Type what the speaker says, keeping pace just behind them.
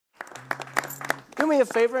Do me a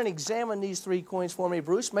favor and examine these 3 coins for me,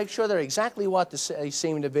 Bruce. Make sure they're exactly what they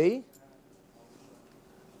seem to be.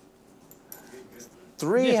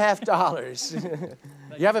 $3 half-dollars.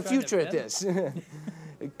 You have a future at this.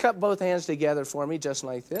 Cut both hands together for me just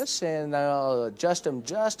like this, and I'll adjust them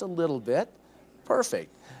just a little bit.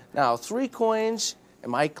 Perfect. Now, 3 coins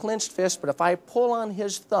in my clenched fist, but if I pull on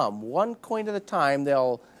his thumb, 1 coin at a time,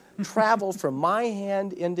 they'll travel from my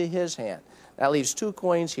hand into his hand. That leaves 2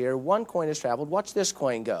 coins here. 1 coin has traveled. Watch this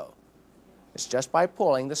coin go. It's just by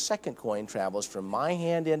pulling, the 2nd coin travels from my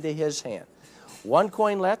hand into his hand. 1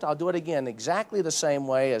 coin left. I'll do it again exactly the same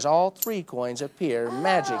way as all 3 coins appear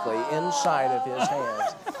magically inside of his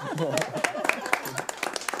hands.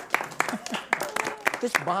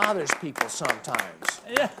 This bothers people sometimes,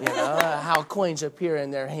 you know, how coins appear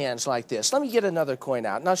in their hands like this. Let me get another coin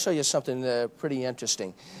out, and I'll show you something pretty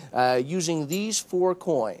interesting. Using these 4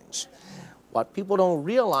 coins, what people don't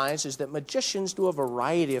realize is that magicians do a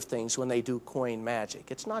variety of things when they do coin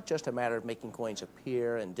magic. It's not just a matter of making coins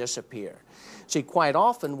appear and disappear. See, quite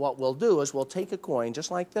often what we'll do is we'll take a coin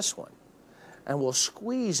just like this one, and we'll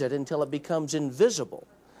squeeze it until it becomes invisible.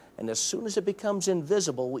 And as soon as it becomes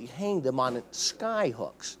invisible, we hang them on sky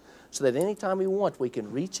hooks so that anytime we want, we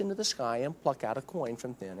can reach into the sky and pluck out a coin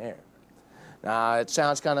from thin air. Now, it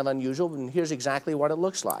sounds kind of unusual, and here's exactly what it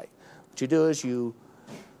looks like. What you do is you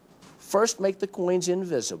first make the coins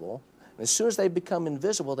invisible, and as soon as they become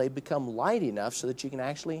invisible, they become light enough so that you can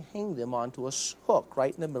actually hang them onto a hook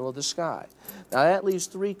right in the middle of the sky. Now, that leaves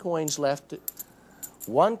 3 coins left.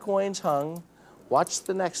 1 coin's hung. Watch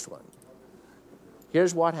the next one.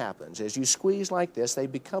 Here's what happens. As you squeeze like this, they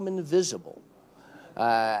become invisible.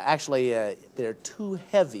 They're too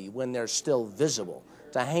heavy when they're still visible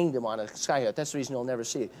to hang them on a sky hook. That's the reason you'll never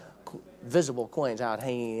see visible coins out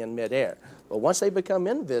hanging in midair. But once they become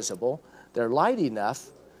invisible, they're light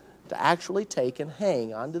enough to actually take and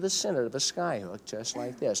hang onto the center of a sky hook just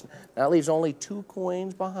like this. Now, it leaves only 2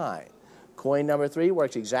 coins behind. Coin number 3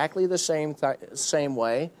 works exactly the same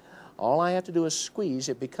way. All I have to do is squeeze.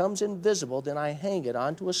 It becomes invisible. Then I hang it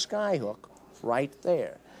onto a sky hook right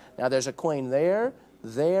there. Now, there's a coin there,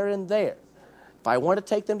 there, and there. If I want to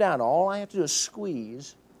take them down, all I have to do is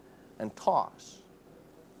squeeze and toss.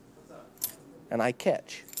 And I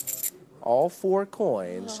catch all 4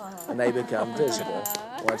 coins, and they become visible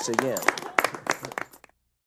once again.